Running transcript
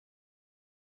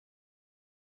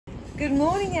Good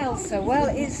morning, Elsa. Well,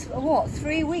 it's what,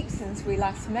 3 weeks since we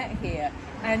last met here,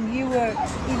 and you were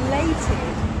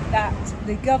elated that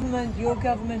the government, your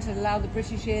government, had allowed the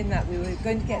British in, that we were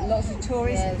going to get lots of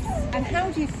tourists. Yes. And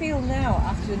how do you feel now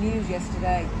after the news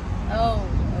yesterday? Oh,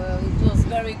 it was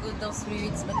very good those 3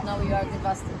 weeks, but now we are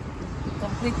devastated.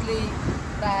 Completely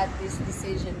bad this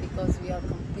decision, because we are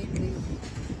completely,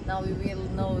 now we will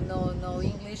know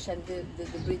English, and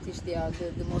the British, they are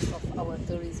the most of our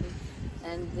tourism,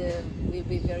 and will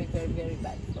be very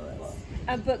bad for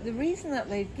us. But the reason that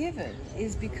they've given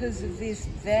is because of this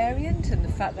variant and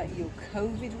the fact that your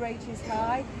COVID rate is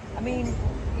high. I mean,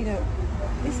 you know,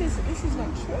 this is not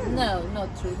true. No,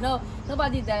 not true. No,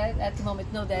 nobody died at the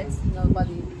moment. No deaths.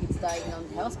 Nobody is dying on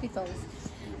the hospitals.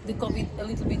 The COVID a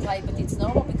little bit high, but it's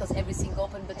normal because everything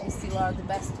open. But we still are the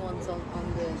best ones on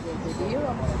the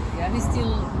Europe. Yeah. We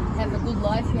still have a good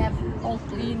life. We have all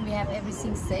clean. We have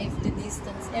everything safe. The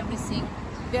distance, everything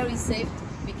very safe.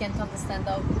 We can't understand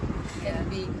how it can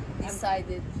be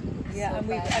decided. Yeah, so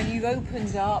bad. and you've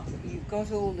opened up, you've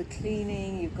got all the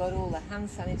cleaning, you've got all the hand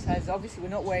sanitizers. Obviously, we're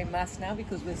not wearing masks now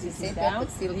because we're sitting down.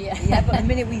 But still here. Yeah, but the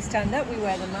minute we stand up, we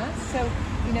wear the mask. So,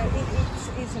 you know,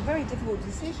 it's a very difficult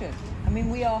decision. I mean,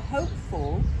 we are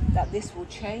hopeful that this will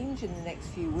change in the next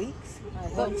few weeks.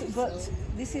 But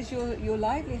this is your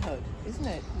livelihood, isn't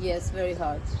it? Yes, very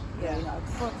hard. Very Yeah.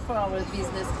 hard for our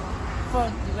business,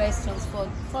 for the restaurants,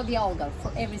 for the Algarve,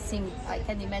 for everything. I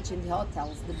can imagine the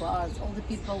hotels, the bars, all the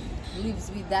people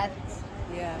lives with that.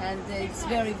 Yeah. And it's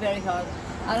very hard.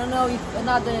 I don't know if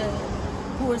another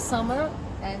poor summer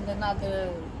and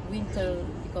another winter,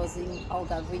 because in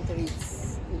Algarve winter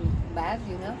is bad,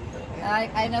 you know.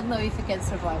 I don't know if we can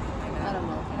survive. I don't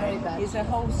know. Very bad. It's a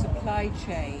whole supply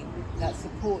chain that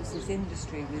supports this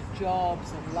industry with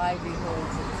jobs and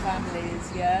livelihoods and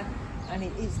families, yeah? And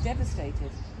it's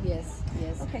devastated. Yes.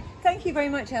 Okay, thank you very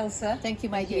much, Elsa. Thank you,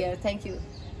 my dear. Thank you.